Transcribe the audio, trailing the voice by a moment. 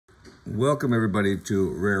Welcome everybody to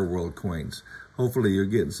Rare World Coins. Hopefully you're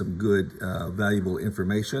getting some good valuable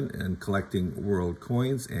information in collecting world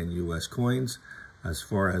coins and US coins as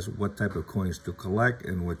far as what type of coins to collect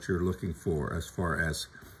and what you're looking for as far as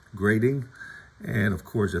grading. And of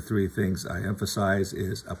course the three things I emphasize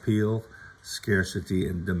is appeal, scarcity,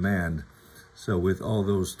 and demand. So with all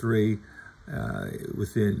those three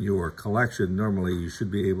within your collection, normally you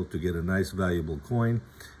should be able to get a nice valuable coin.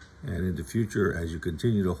 And in the future, as you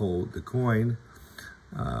continue to hold the coin,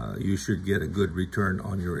 you should get a good return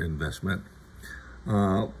on your investment.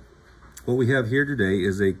 What we have here today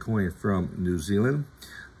is a coin from New Zealand.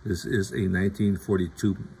 This is a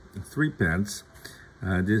 1942 3 pence.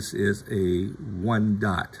 This is a 1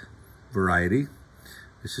 dot variety.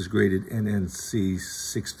 This is graded NNC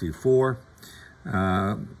 64.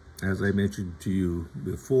 As I mentioned to you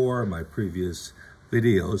before in my previous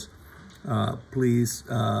videos, please,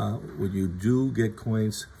 when you do get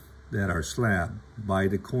coins that are slab, buy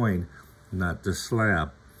the coin, not the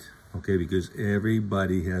slab, okay? Because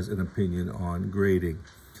everybody has an opinion on grading.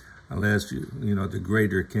 Unless, the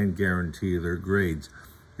grader can guarantee their grades.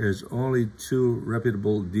 There's only 2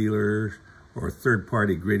 reputable dealers or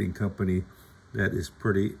third-party grading company that is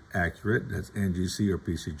pretty accurate. That's NGC or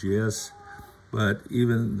PCGS. But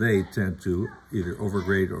even they tend to either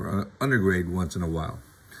overgrade or undergrade once in a while.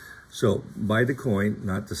 So buy the coin,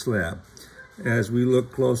 not the slab. As we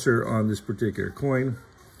look closer on this particular coin,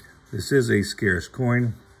 this is a scarce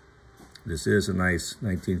coin. This is a nice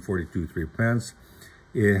 1942 3 pence.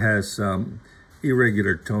 It has some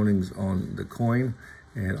irregular tonings on the coin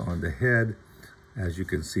and on the head, as you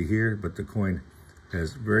can see here, but the coin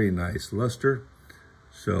has very nice luster.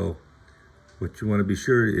 So what you want to be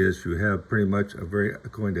sure is you have pretty much a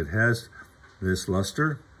coin that has this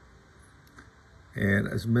luster and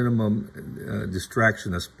as minimum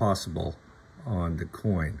distraction as possible on the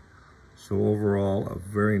coin. So overall, a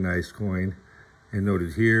very nice coin. And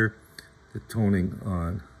noted here, the toning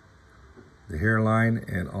on the hairline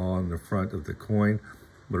and on the front of the coin.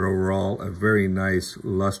 But overall, a very nice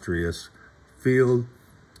lustrous feel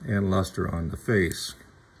and luster on the face.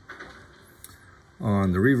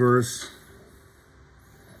 On the reverse,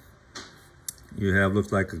 you have,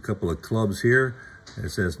 looks like a couple of clubs here. It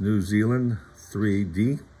says New Zealand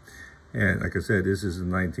 3D. And like I said, this is in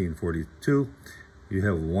 1942. You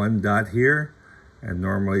have 1 dot here, and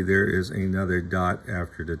normally there is another dot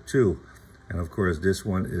after the 2. And of course, this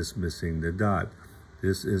one is missing the dot.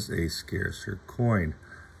 This is a scarcer coin.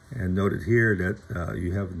 And noted here that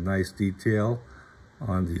you have nice detail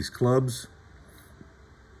on these clubs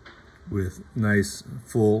with nice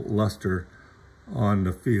full luster on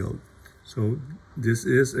the field. So this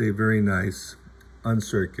is a very nice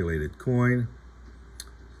uncirculated coin.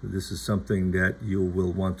 So this is something that you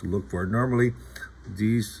will want to look for. Normally,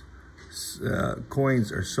 these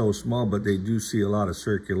coins are so small, but they do see a lot of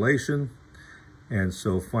circulation. And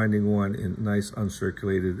so finding one in nice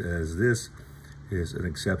uncirculated as this is an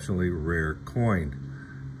exceptionally rare coin.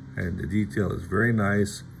 And the detail is very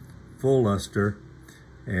nice, full luster.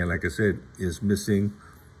 And like I said, is missing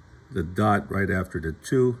the dot right after the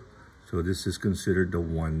 2. So this is considered the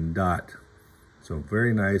 1 dot. So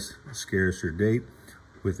very nice, scarcer date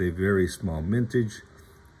with a very small mintage.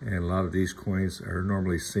 And a lot of these coins are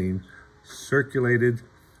normally seen circulated.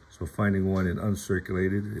 So finding one in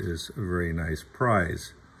uncirculated is a very nice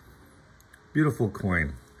prize. Beautiful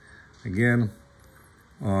coin. Again,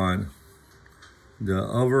 on the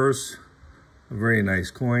obverse, a very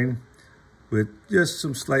nice coin with just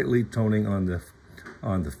some slightly toning on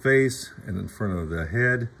the face and in front of the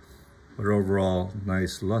head. But overall,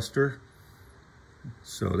 nice luster.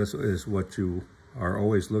 So this is what you are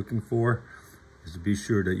always looking for, is to be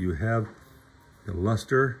sure that you have the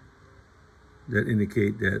luster that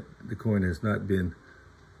indicate that the coin has not been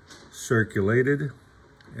circulated.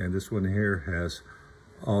 And this one here has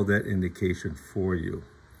all that indication for you.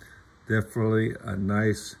 Definitely a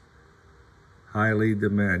nice, highly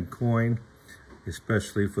demanded coin,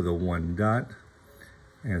 especially for the 1 dot,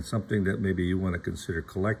 and something that maybe you want to consider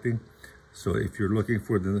collecting. So if you're looking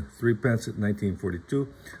for the 3 pence at 1942,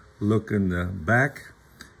 look in the back,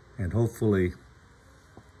 and hopefully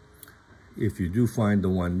if you do find the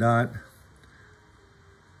 1 dot,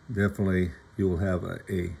 definitely you will have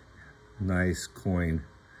a nice coin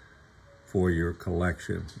for your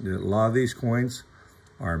collection. A lot of these coins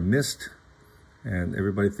are missed, and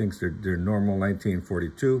everybody thinks they're normal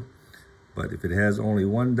 1942, but if it has only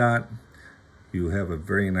 1 dot, you have a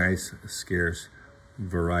very nice scarce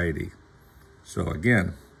variety. So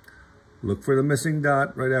again, look for the missing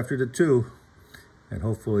dot right after the 2, and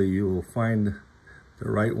hopefully you will find the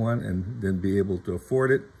right one and then be able to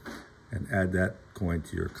afford it. and add that coin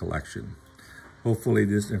to your collection. Hopefully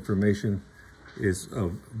this information is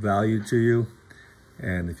of value to you.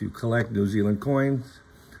 And if you collect New Zealand coins,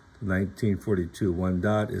 the 1942 1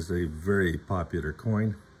 dot is a very popular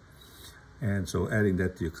coin. And so adding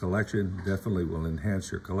that to your collection definitely will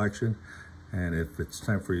enhance your collection. And if it's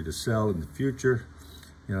time for you to sell in the future,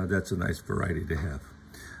 you know, that's a nice variety to have.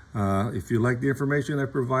 If you like the information I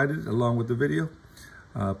provided along with the video,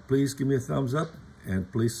 please give me a thumbs up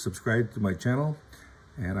and please subscribe to my channel,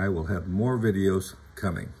 and I will have more videos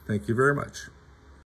coming. Thank you very much.